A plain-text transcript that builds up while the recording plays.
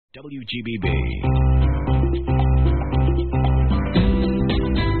WGBB.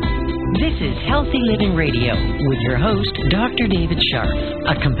 This is Healthy Living Radio with your host, Dr. David Sharp,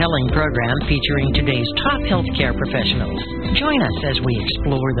 a compelling program featuring today's top healthcare professionals. Join us as we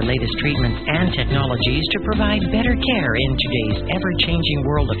explore the latest treatments and technologies to provide better care in today's ever-changing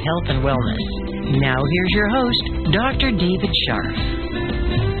world of health and wellness. Now here's your host, Dr. David Sharp.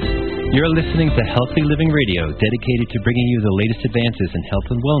 You're listening to Healthy Living Radio, dedicated to bringing you the latest advances in health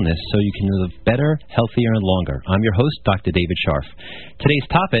and wellness so you can live better, healthier, and longer. I'm your host, Dr. David Scharf. Today's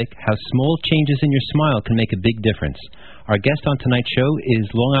topic, how small changes in your smile can make a big difference. Our guest on tonight's show is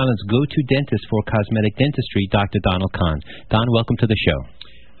Long Island's go-to dentist for cosmetic dentistry, Dr. Donald Kahn. Don, welcome to the show.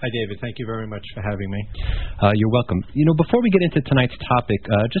 Hi, David. Thank you very much for having me. You're welcome. You know, before we get into tonight's topic,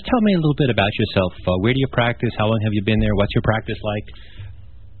 just tell me a little bit about yourself. Where do you practice? How long have you been there? What's your practice like?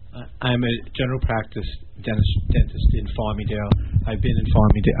 I'm a general practice dentist in Farmingdale. I've been in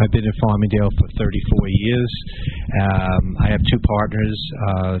Farmingdale for 34 years. I have two partners,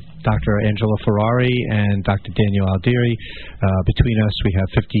 Dr. Angela Ferrari and Dr. Daniel Aldiri. Between us, we have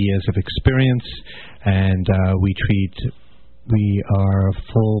 50 years of experience, and we are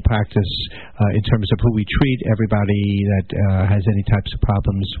full practice in terms of who we treat. Everybody that has any types of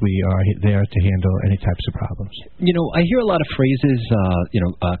problems, we are there to handle any types of problems. You know, I hear a lot of phrases,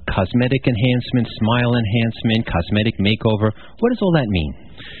 cosmetic enhancement, smile enhancement, cosmetic makeover. What does all that mean?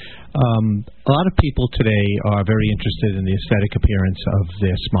 A lot of people today are very interested in the aesthetic appearance of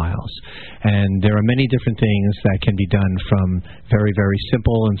their smiles, and there are many different things that can be done, from very, very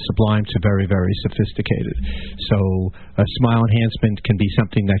simple and sublime to very, very sophisticated. So a smile enhancement can be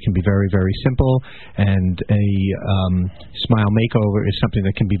something that can be very, very simple, and a smile makeover is something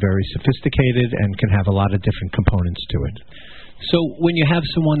that can be very sophisticated and can have a lot of different components to it. So when you have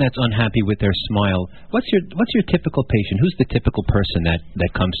someone that's unhappy with their smile, what's your typical patient? Who's the typical person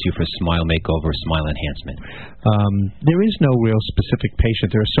that comes to you for smile makeover, smile enhancement? There is no real specific patient.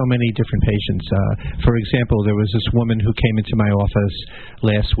 There are so many different patients. For example, there was this woman who came into my office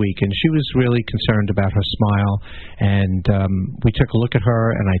last week, and she was really concerned about her smile, and we took a look at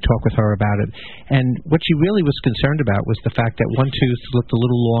her, and I talked with her about it. And what she really was concerned about was the fact that one tooth looked a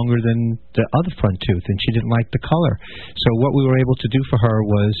little longer than the other front tooth, and she didn't like the color. So what we were able to do for her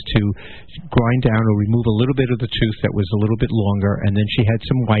was to grind down or remove a little bit of the tooth that was a little bit longer, and then she had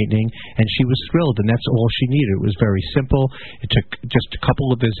some whitening, and she was thrilled, and that's all she needed. It was very simple. It took just a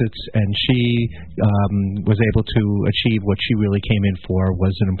couple of visits, and she was able to achieve what she really came in for,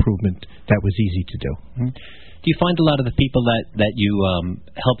 was an improvement that was easy to do. Mm-hmm. Do you find a lot of the people that you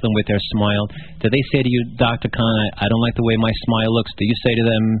help them with their smile, do they say to you, Dr. Kahn, I don't like the way my smile looks? Do you say to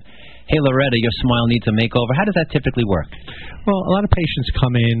them, hey, Loretta, your smile needs a makeover? How does that typically work? Well, a lot of patients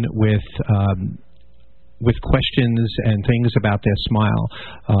come in with questions and things about their smile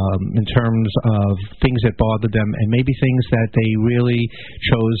in terms of things that bother them, and maybe things that they really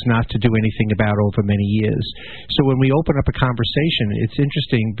chose not to do anything about over many years. So when we open up a conversation, it's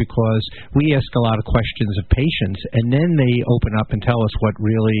interesting because we ask a lot of questions of patients, and then they open up and tell us what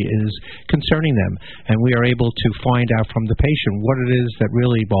really is concerning them, and we are able to find out from the patient what it is that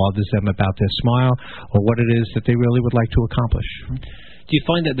really bothers them about their smile, or what it is that they really would like to accomplish. Do you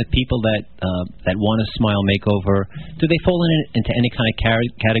find that the people that want a smile makeover, do they fall into any kind of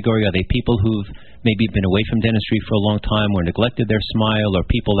category? Are they people who've maybe been away from dentistry for a long time or neglected their smile, or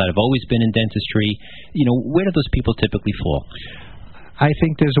people that have always been in dentistry? You know, where do those people typically fall? I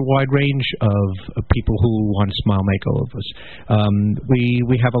think there's a wide range of people who want smile makeovers.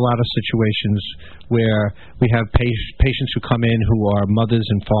 We have a lot of situations where we have patients who come in who are mothers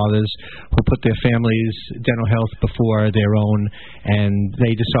and fathers who put their family's dental health before their own, and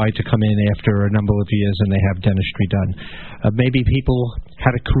they decide to come in after a number of years and they have dentistry done. Maybe people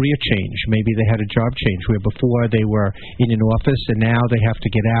had a career change. Maybe they had a job change where before they were in an office and now they have to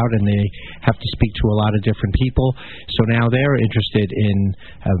get out and they have to speak to a lot of different people. So now they're interested in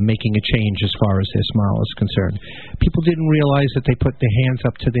making a change as far as their smile is concerned. People didn't realize that they put their hands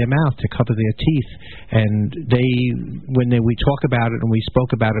up to their mouth to cover their teeth, and when we talk about it and we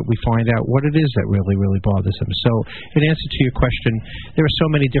spoke about it, we find out what it is that really, really bothers them. So in answer to your question, there are so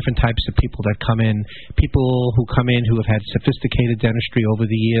many different types of people that come in. People who come in who have had sophisticated dentistry over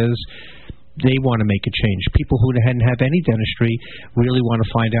the years, they want to make a change. People who hadn't had any dentistry really want to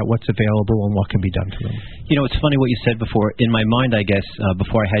find out what's available and what can be done for them. You know, it's funny what you said before. In my mind, I guess,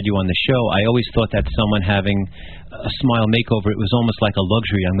 before I had you on the show, I always thought that someone having a smile makeover, it was almost like a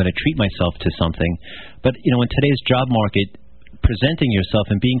luxury. I'm going to treat myself to something. But, you know, in today's job market, presenting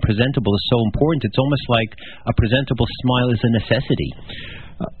yourself and being presentable is so important. It's almost like a presentable smile is a necessity.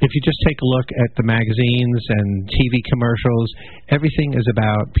 if you just take a look at the magazines and TV commercials, everything is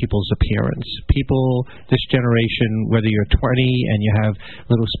about people's appearance. People, this generation, whether you're 20 and you have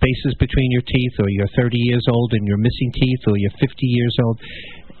little spaces between your teeth, or you're 30 years old and you're missing teeth, or you're 50 years old,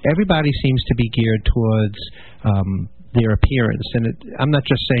 everybody seems to be geared towards their appearance. And I'm not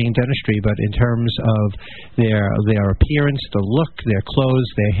just saying dentistry, but in terms of their appearance, the look, their clothes,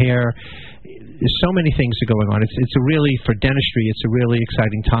 their hair. There's so many things are going on. It's a really, for dentistry, it's a really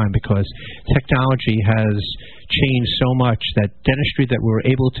exciting time because technology has changed so much that dentistry that we're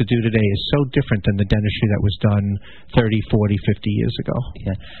able to do today is so different than the dentistry that was done 30, 40, 50 years ago.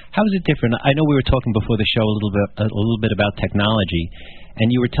 Yeah. How is it different? I know we were talking before the show a little bit about technology, and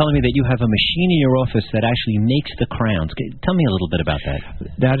you were telling me that you have a machine in your office that actually makes the crowns. Tell me a little bit about that.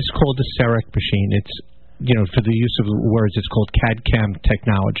 That is called the CEREC machine. It's, for the use of words, it's called CAD/CAM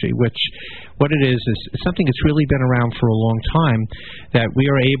technology, which what it is something that's really been around for a long time, that we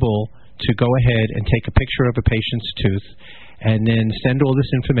are able to go ahead and take a picture of a patient's tooth and then send all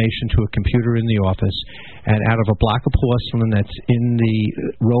this information to a computer in the office, and out of a block of porcelain that's in the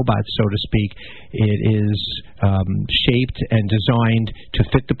robot, so to speak, it is shaped and designed to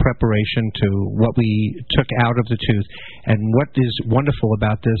fit the preparation to what we took out of the tooth. And what is wonderful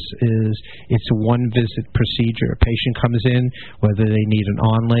about this is it's a one-visit procedure. A patient comes in, whether they need an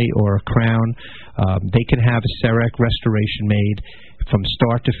onlay or a crown, they can have a CEREC restoration made from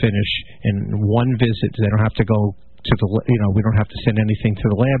start to finish in one visit. They don't have to go to the, we don't have to send anything to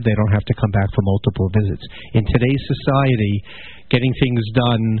the lab. They don't have to come back for multiple visits. In today's society, getting things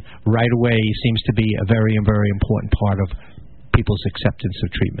done right away seems to be a very, very important part of people's acceptance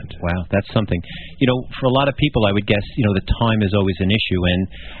of treatment. Wow, that's something. For a lot of people, I would guess, the time is always an issue. And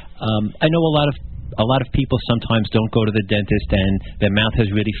I know a lot of people sometimes don't go to the dentist, and their mouth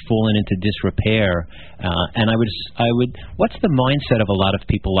has really fallen into disrepair. And what's the mindset of a lot of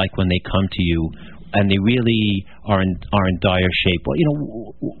people like when they come to you and they really are in dire shape?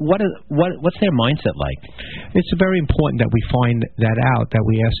 Well, what's their mindset like? It's very important that we find that out, that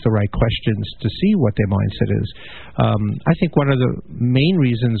we ask the right questions to see what their mindset is. I think one of the main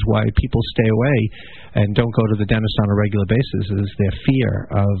reasons why people stay away and don't go to the dentist on a regular basis is their fear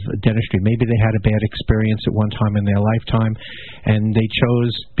of dentistry. Maybe they had a bad experience at one time in their lifetime, and they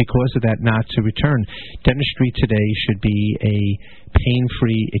chose, because of that, not to return. Dentistry today should be a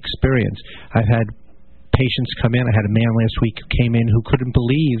pain-free experience. I've had patients come in. I had a man last week who came in who couldn't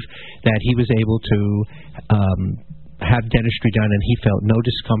believe that he was able to have dentistry done, and he felt no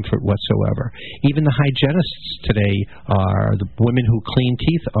discomfort whatsoever. Even the hygienists today, the women who clean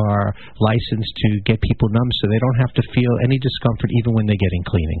teeth, are licensed to get people numb, so they don't have to feel any discomfort even when they're getting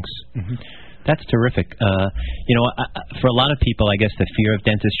cleanings. Mm-hmm. That's terrific. For a lot of people, I guess the fear of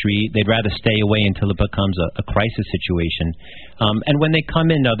dentistry, they'd rather stay away until it becomes a crisis situation. And when they come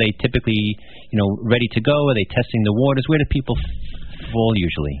in, are they typically, ready to go? Are they testing the waters? Where do people fall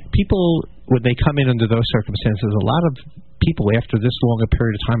usually? People, when they come in under those circumstances, a lot of people after this long a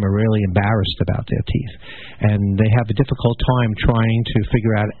period of time are really embarrassed about their teeth, and they have a difficult time trying to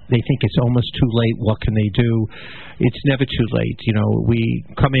figure out. They think it's almost too late. What can they do? It's never too late. We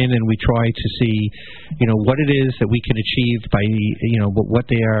come in and we try to see, what it is that we can achieve by, what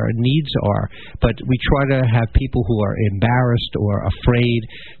their needs are. But we try to have people who are embarrassed or afraid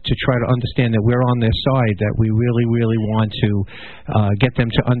to try to understand that we're on their side, that we really, really want to get them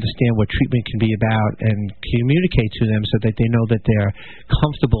to understand what treatment can be about and communicate to them so that they know that they're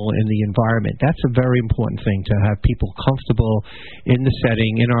comfortable in the environment. That's a very important thing, to have people comfortable in the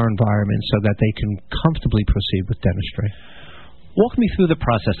setting, in our environment, so that they can comfortably proceed with dentistry. Walk me through the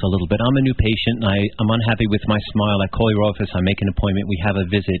process a little bit. I'm a new patient, and I'm unhappy with my smile. I call your office, I make an appointment, we have a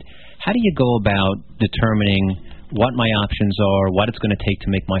visit. How do you go about determining what my options are, what it's going to take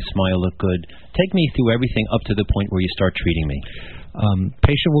to make my smile look good? Take me through everything up to the point where you start treating me.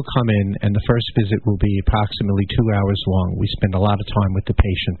 Patient will come in, and the first visit will be approximately 2 hours long. We spend a lot of time with the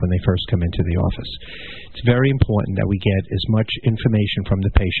patient when they first come into the office. It's very important that we get as much information from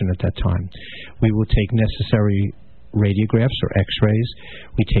the patient at that time. We will take necessary radiographs or x-rays.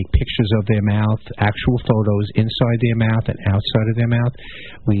 We take pictures of their mouth, actual photos inside their mouth and outside of their mouth.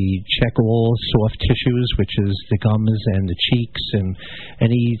 We check all soft tissues, which is the gums and the cheeks and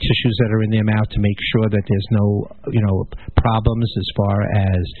any tissues that are in their mouth, to make sure that there's no problems as far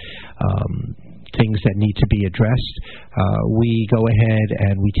as things that need to be addressed. We go ahead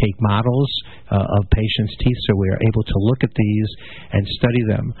and we take models of patients' teeth, so we are able to look at these and study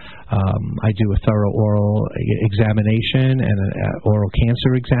them. I do a thorough oral examination and an oral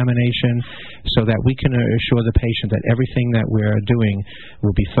cancer examination so that we can assure the patient that everything that we're doing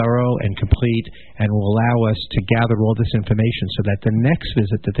will be thorough and complete and will allow us to gather all this information so that the next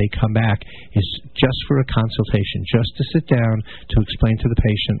visit that they come back is just for a consultation, just to sit down to explain to the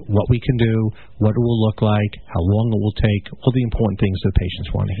patient what we can do, what it will look like, how long it will take, all the important things that patients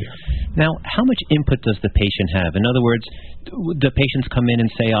want to hear. Now, how much input does the patient have? In other words, the patients come in and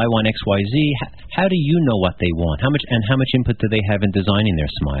say, I want XYZ. How do you know what they want? How much input do they have in designing their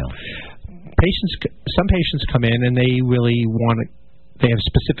smile? Some patients come in and they really want to. They have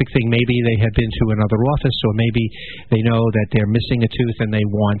a specific thing. Maybe they have been to another office, or maybe they know that they're missing a tooth and they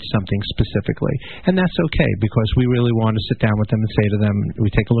want something specifically. And that's okay, because we really want to sit down with them and say to them,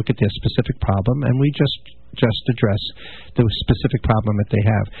 we take a look at their specific problem and we just address the specific problem that they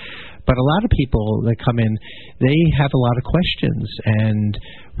have. But a lot of people that come in, they have a lot of questions, and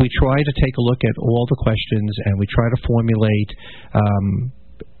we try to take a look at all the questions and we try to formulate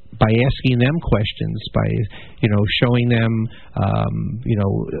by asking them questions, by showing them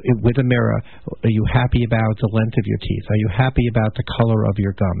with a mirror, are you happy about the length of your teeth? Are you happy about the color of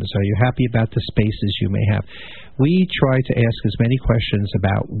your gums? Are you happy about the spaces you may have? We try to ask as many questions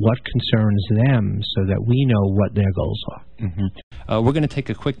about what concerns them so that we know what their goals are. Mm-hmm. We're going to take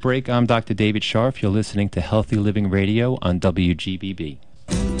a quick break. I'm Dr. David Scharf. You're listening to Healthy Living Radio on WGBB.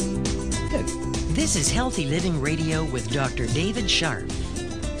 This is Healthy Living Radio with Dr. David Scharf.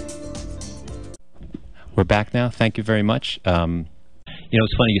 We're back now. Thank you very much. It's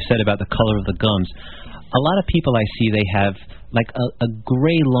funny you said about the color of the gums. A lot of people I see, they have like a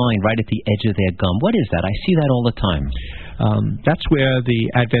gray line right at the edge of their gum. What is that? I see that all the time. That's where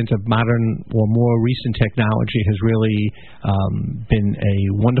the advent of modern or more recent technology has really been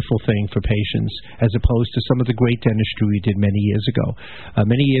a wonderful thing for patients, as opposed to some of the great dentistry we did many years ago.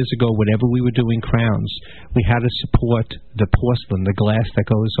 Many years ago, whenever we were doing crowns, we had to support the porcelain, the glass that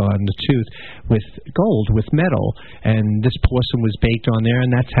goes on the tooth, with gold, with metal, and this porcelain was baked on there,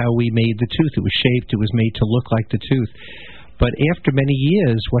 and that's how we made the tooth. It was shaped, it was made to look like the tooth. But after many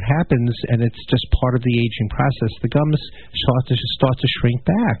years, what happens, and it's just part of the aging process, the gums start to shrink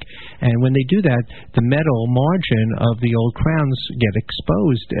back. And when they do that, the metal margin of the old crowns get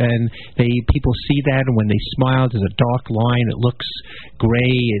exposed, and people see that, and when they smile, there's a dark line, it looks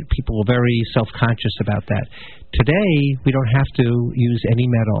gray, people are very self-conscious about that. Today, we don't have to use any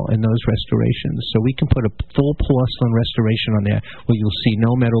metal in those restorations, so we can put a full porcelain restoration on there where you'll see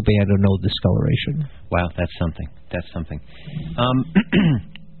no metal band or no discoloration. Wow, that's something. That's something.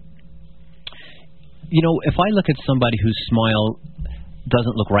 If I look at somebody whose smile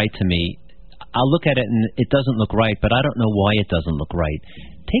doesn't look right to me, I'll look at it and it doesn't look right, but I don't know why it doesn't look right.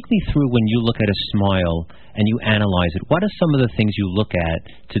 Take me through when you look at a smile and you analyze it. What are some of the things you look at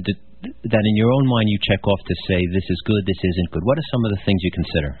that in your own mind you check off to say this is good, this isn't good? What are some of the things you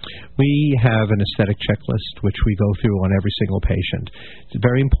consider? We have an aesthetic checklist which we go through on every single patient. It's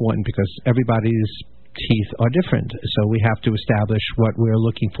very important because everybody's teeth are different, so we have to establish what we're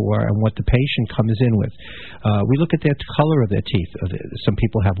looking for and what the patient comes in with. We look at the color of their teeth. Some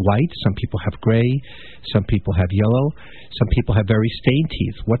people have white, some people have gray, some people have yellow, some people have very stained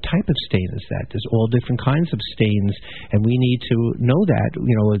teeth. What type of stain is that? There's all different kinds of stains, and we need to know that.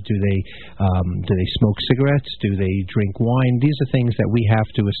 Do they smoke cigarettes? Do they drink wine? These are things that we have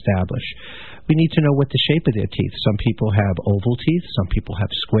to establish. We need to know what the shape of their teeth. Some people have oval teeth, some people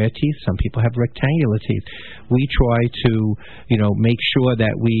have square teeth, some people have rectangular teeth. We try to, make sure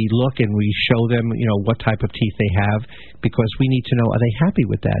that we look and we show them, what type of teeth they have, because we need to know, are they happy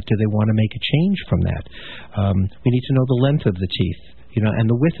with that? Do they want to make a change from that? We need to know the length of the teeth. And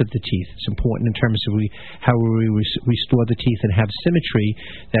the width of the teeth. It's important in terms of how we restore the teeth and have symmetry,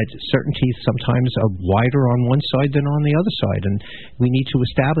 that certain teeth sometimes are wider on one side than on the other side, and we need to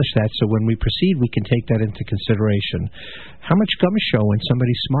establish that so when we proceed we can take that into consideration. How much gums show when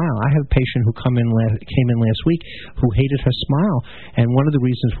somebody smile? I have a patient who came in last week who hated her smile, and one of the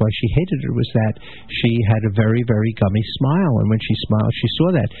reasons why she hated it was that she had a very, very gummy smile, and when she smiled she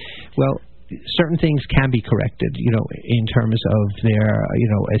saw that. Well, certain things can be corrected, in terms of their,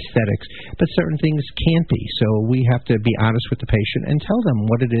 aesthetics, but certain things can't be. So we have to be honest with the patient and tell them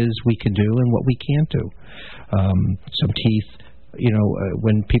what it is we can do and what we can't do. Some teeth,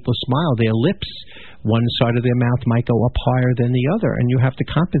 when people smile, their lips, one side of their mouth might go up higher than the other, and you have to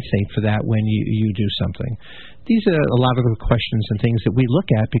compensate for that when you do something. these are a lot of the questions and things that we look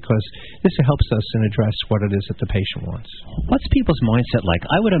at because this helps us and address what it is that the patient wants. What's people's mindset like?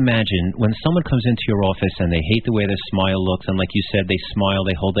 I would imagine when someone comes into your office and they hate the way their smile looks, and like you said, they smile,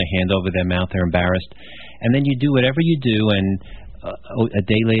 they hold their hand over their mouth, they're embarrassed, and then you do whatever you do, and a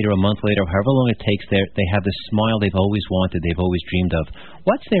day later, a month later, however long it takes, they have the smile they've always wanted, they've always dreamed of.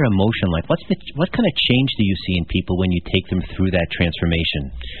 What's their emotion like? What kind of change do you see in people when you take them through that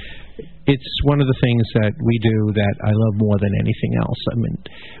transformation? It's one of the things that we do that I love more than anything else. I mean,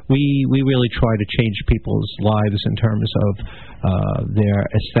 we really try to change people's lives in terms of their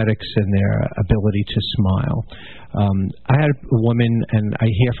aesthetics and their ability to smile. I had a woman, and I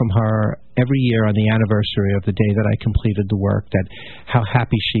hear from her every year on the anniversary of the day that I completed the work, that how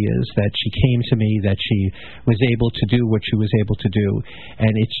happy she is, that she came to me, that she was able to do what she was able to do,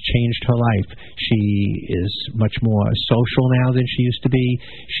 and it's changed her life. She is much more social now than she used to be.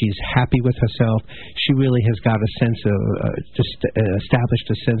 She's happy with herself. She really has got a sense of, established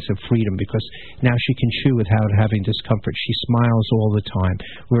a sense of freedom, because now she can chew without having discomfort. She smiles all the time,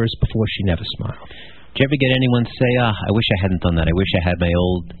 whereas before she never smiled. Do you ever get anyone say, I wish I hadn't done that. I wish I had my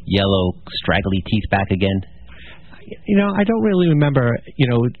old yellow, straggly teeth back again? I don't really remember,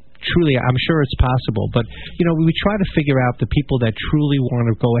 truly, I'm sure it's possible, but, we try to figure out the people that truly want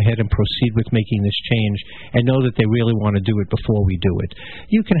to go ahead and proceed with making this change and know that they really want to do it before we do it.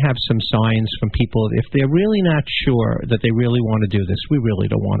 You can have some signs from people, if they're really not sure that they really want to do this, we really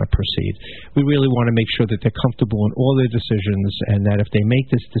don't want to proceed. We really want to make sure that they're comfortable in all their decisions, and that if they make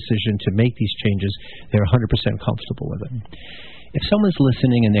this decision to make these changes, they're 100% comfortable with it. If someone's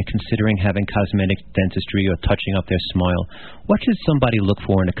listening and they're considering having cosmetic dentistry or touching up their smile, what should somebody look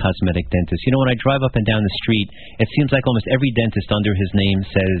for in a cosmetic dentist? When I drive up and down the street, it seems like almost every dentist under his name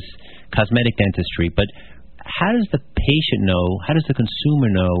says cosmetic dentistry. But how does the patient know? How does the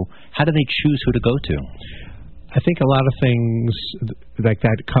consumer know? How do they choose who to go to? I think a lot of things like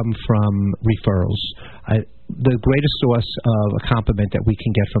that come from referrals. The greatest source of a compliment that we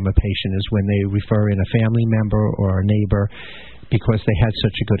can get from a patient is when they refer in a family member or a neighbor, because they had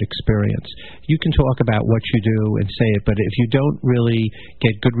such a good experience. You can talk about what you do and say it, but if you don't really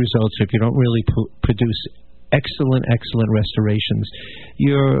get good results, if you don't really produce excellent restorations,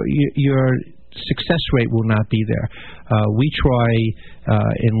 your success rate will not be there. We try,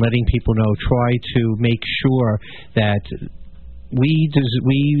 in letting people know, try to make sure that we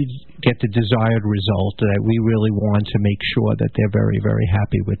get the desired result, that we really want to make sure that they're very, very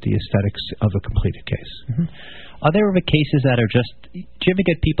happy with the aesthetics of a completed case. Mm-hmm. Are there ever cases that are just, do you ever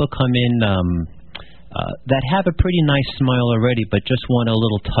get people come in that have a pretty nice smile already but just want a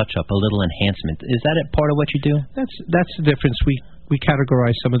little touch-up, a little enhancement? Is that a part of what you do? That's the difference. We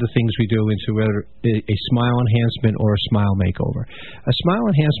categorize some of the things we do into whether a smile enhancement or a smile makeover. A smile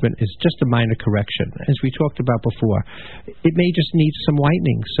enhancement is just a minor correction. As we talked about before, it may just need some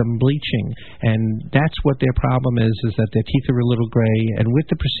whitening, some bleaching, and that's what their problem is that their teeth are a little gray, and with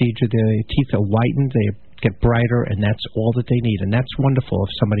the procedure, their teeth are whitened, they get brighter, and that's all that they need. And that's wonderful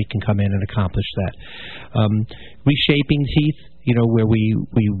if somebody can come in and accomplish that. Reshaping teeth, where we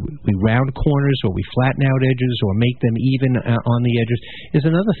round corners or we flatten out edges or make them even on the edges, is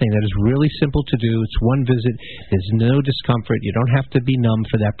another thing that is really simple to do. It's one visit. There's no discomfort. You don't have to be numb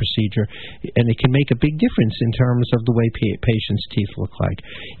for that procedure, and it can make a big difference in terms of the way patients' teeth look like.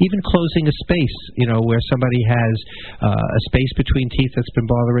 Even closing a space, where somebody has a space between teeth that's been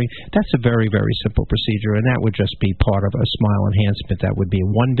bothering, that's a very, very simple procedure, and that would just be part of a smile enhancement. That would be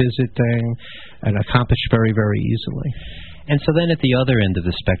a one-visit thing and accomplished very, very easily. And so then at the other end of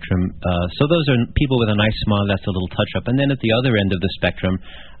the spectrum, so those are people with a nice smile, that's a little touch-up. And then at the other end of the spectrum,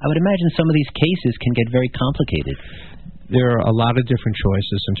 I would imagine some of these cases can get very complicated. There are a lot of different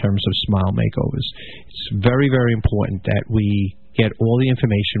choices in terms of smile makeovers. It's very, very important that we get all the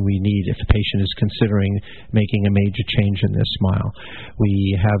information we need if the patient is considering making a major change in their smile.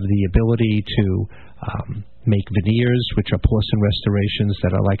 We have the ability to make veneers, which are porcelain restorations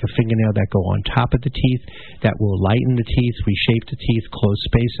that are like a fingernail that go on top of the teeth, that will lighten the teeth, reshape the teeth, close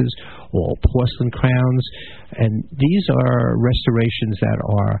spaces, or porcelain crowns. And these are restorations that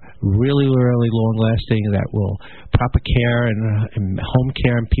are really, really long-lasting, that will proper care and home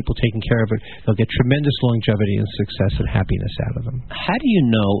care and people taking care of it, they'll get tremendous longevity and success and happiness out of them. How do you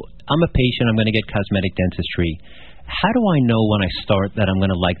know, I'm a patient, I'm going to get cosmetic dentistry. how do I know when I start that I'm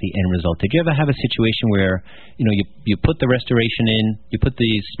going to like the end result? Did you ever have a situation where, you put the restoration in, you put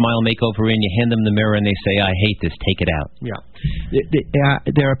the smile makeover in, you hand them the mirror, and they say, I hate this, take it out? Yeah.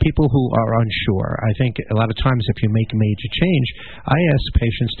 There are people who are unsure. I think a lot of times if you make a major change, I ask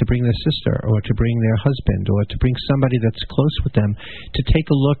patients to bring their sister or to bring their husband or to bring somebody that's close with them to take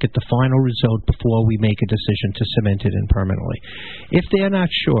a look at the final result before we make a decision to cement it in permanently. If they're not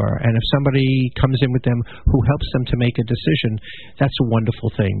sure, and if somebody comes in with them who helps them to make a decision, that's a wonderful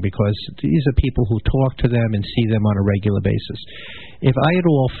thing, because these are people who talk to them and see them on a regular basis. If I at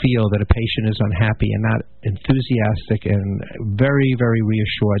all feel that a patient is unhappy and not enthusiastic and very, very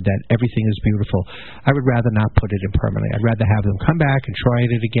reassured that everything is beautiful, I would rather not put it in permanently. I'd rather have them come back and try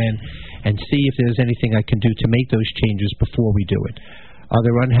it again and see if there's anything I can do to make those changes before we do it. Are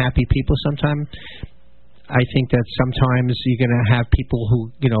there unhappy people sometimes? I think that sometimes you're going to have people who,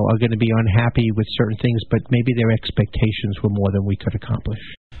 are going to be unhappy with certain things, but maybe their expectations were more than we could accomplish.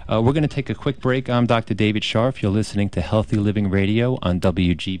 We're going to take a quick break. I'm Dr. David Scharf. You're listening to Healthy Living Radio on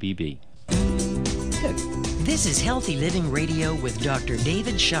WGBB. This is Healthy Living Radio with Dr.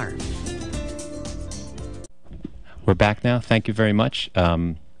 David Scharf. We're back now. Thank you very much.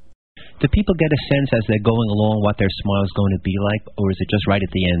 Do people get a sense as they're going along what their smile is going to be like, or is it just right at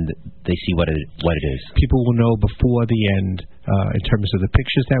the end they see what it is? People will know before the end in terms of the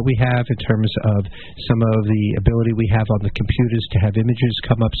pictures that we have, in terms of some of the ability we have on the computers to have images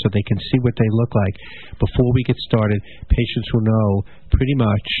come up so they can see what they look like. Before we get started, patients will know pretty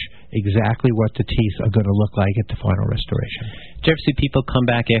much exactly what the teeth are going to look like at the final restoration. Do you ever see people come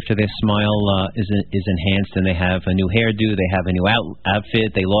back after their smile is enhanced and they have a new hairdo, they have a new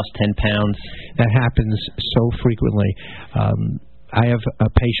outfit, they lost 10 pounds? That happens so frequently. I have a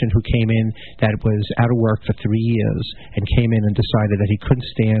patient who came in that was out of work for 3 years and came in and decided that he couldn't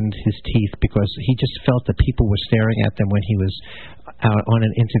stand his teeth because he just felt that people were staring at them when he was out on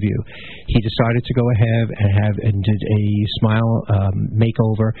an interview. He decided to go ahead and did a smile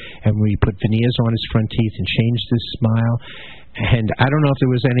makeover, and we put veneers on his front teeth and changed his smile. And I don't know if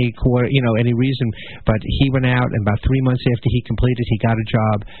there was any reason, but he went out, and about 3 months after he completed, he got a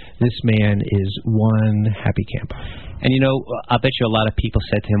job. This man is one happy camper. And I bet you a lot of people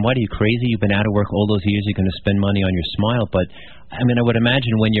said to him, "What, are you crazy? You've been out of work all those years. You're going to spend money on your smile." But I would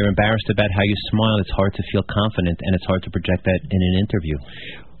imagine when you're embarrassed about how you smile, it's hard to feel confident, and it's hard to project that in an interview.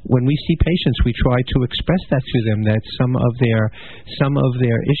 When we see patients, we try to express that to them, that some of their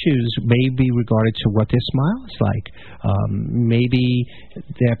issues may be regarded to what their smile is like. Maybe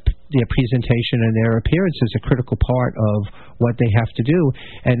their presentation and their appearance is a critical part of what they have to do.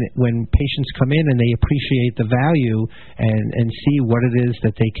 And when patients come in and they appreciate the value and see what it is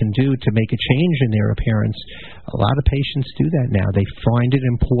that they can do to make a change in their appearance, a lot of patients do that now. They find it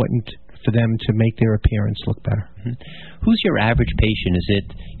important for them to make their appearance look better. Mm-hmm. Who's your average patient? Is it,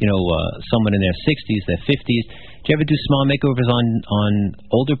 someone in their 60s, their 50s? Do you ever do smile makeovers on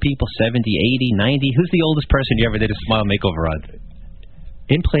older people, 70, 80, 90? Who's the oldest person you ever did a smile makeover on?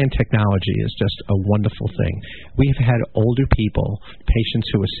 Implant technology is just a wonderful thing. We've had older people, patients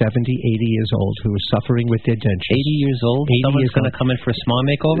who are 70, 80 years old, who are suffering with their dentures. 80 years old? Someone's going to come in for a smile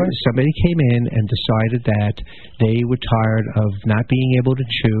makeover? Somebody came in and decided that they were tired of not being able to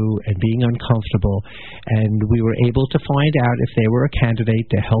chew and being uncomfortable, and we were able to find out if they were a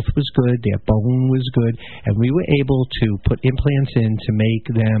candidate, their health was good, their bone was good, and we were able to put implants in to make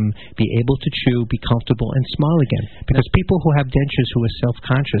them be able to chew, be comfortable, and smile again. Because people who have dentures who are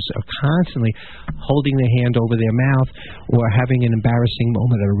self-conscious are constantly holding their hand over their mouth or having an embarrassing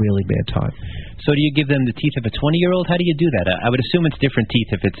moment at a really bad time. So do you give them the teeth of a 20-year-old? How do you do that? I would assume it's different teeth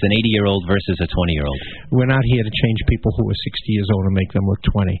if it's an 80-year-old versus a 20-year-old. We're not here to change people who are 60 years old and make them look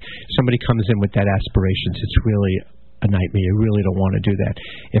 20. Somebody comes in with that aspirations, it's really a nightmare. You really don't want to do that.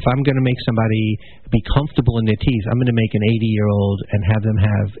 If I'm going to make somebody be comfortable in their teeth, I'm going to make an 80-year-old and have them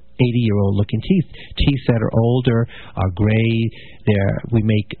have 80-year-old looking teeth. Teeth that are older, are gray. We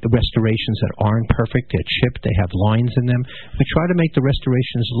make restorations that aren't perfect. They're chipped. They have lines in them. We try to make the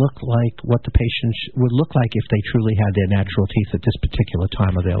restorations look like what the patient would look like if they truly had their natural teeth at this particular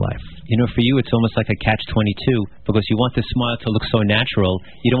time of their life. For you, it's almost like a catch-22 because you want the smile to look so natural.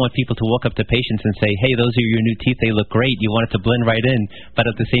 You don't want people to walk up to patients and say, "Hey, those are your new teeth. They look great." You want it to blend right in, but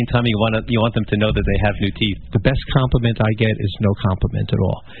at the same time, you want them to know that they have new teeth. The best compliment I get is no compliment at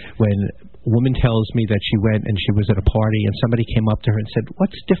all. When woman tells me that she went and she was at a party and somebody came up to her and said,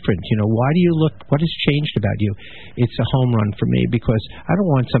 "What's different? Why do you look, what has changed about you?" It's a home run for me, because I don't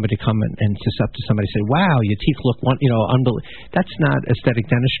want somebody to come and just up to somebody and say, "Wow, your teeth look, unbelievable." That's not aesthetic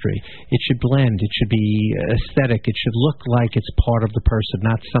dentistry. It should blend. It should be aesthetic. It should look like it's part of the person,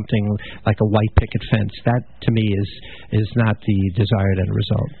 not something like a white picket fence. That, to me, is not the desired end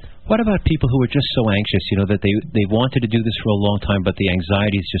result. What about people who are just so anxious, that they wanted to do this for a long time, but the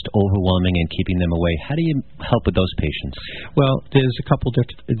anxiety is just overwhelming and keeping them away? How do you help with those patients? Well, there's a couple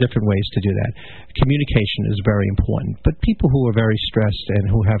different ways to do that. Communication is very important, but people who are very stressed and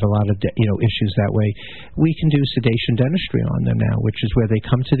who have a lot of issues that way, we can do sedation dentistry on them now, which is where they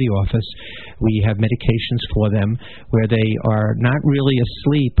come to the office. We have medications for them where they are not really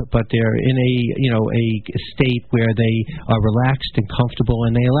asleep, but they're in a state where they are relaxed and comfortable,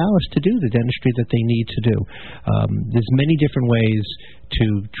 and they allow us to do the dentistry that they need to do. There's many different ways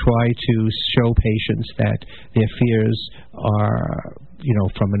to try to show patients that their fears are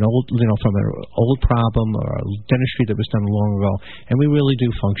from an old problem or a dentistry that was done long ago, and we really do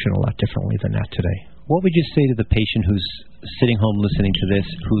function a lot differently than that today. What would you say to the patient who's sitting home listening to this,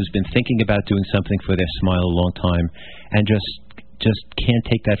 who's been thinking about doing something for their smile a long time and just can't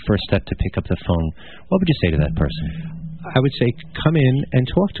take that first step to pick up the phone? What would you say to that person? I would say come in and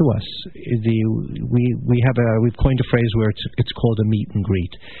talk to us. We've coined a phrase where it's called a meet and greet.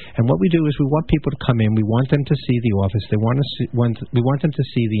 And what we do is we want people to come in. We want them to see the office. We want them to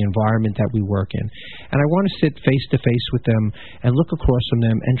see the environment that we work in. And I want to sit face to face with them and look across from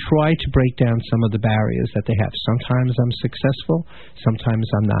them and try to break down some of the barriers that they have. Sometimes I'm successful, sometimes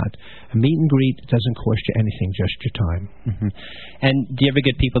I'm not. A meet and greet doesn't cost you anything, just your time. Mm-hmm. And do you ever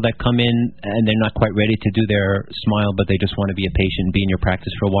get people that come in and they're not quite ready to do their smile, but they just want to be a patient and be in your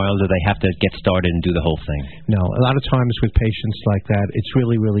practice for a while? Do they have to get started and do the whole thing? No. A lot of times with patients like that, it's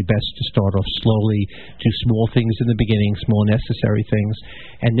really, really best to start off slowly, do small things in the beginning, small necessary things,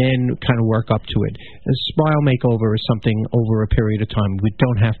 and then kind of work up to it. A smile makeover is something over a period of time. We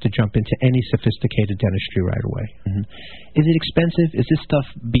don't have to jump into any sophisticated dentistry right away. Mm-hmm. Is it expensive? Is this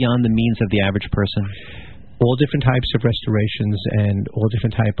stuff beyond the means of the average person? All different types of restorations and all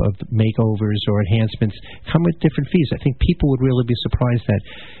different type of makeovers or enhancements come with different fees. I think people would really be surprised that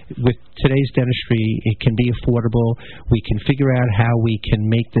with today's dentistry, it can be affordable. We can figure out how we can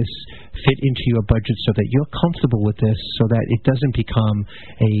make this fit into your budget so that you're comfortable with this, so that it doesn't become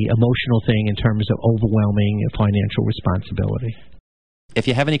a emotional thing in terms of overwhelming financial responsibility. If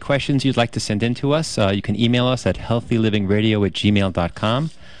you have any questions you'd like to send in to us, you can email us at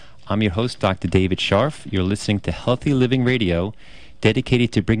healthylivingradio@gmail.com. I'm your host, Dr. David Scharf. You're listening to Healthy Living Radio,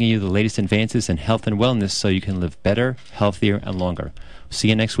 dedicated to bringing you the latest advances in health and wellness so you can live better, healthier, and longer. See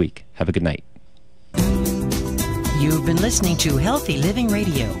you next week. Have a good night. You've been listening to Healthy Living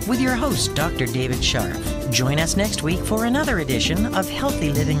Radio with your host, Dr. David Scharf. Join us next week for another edition of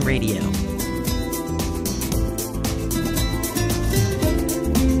Healthy Living Radio.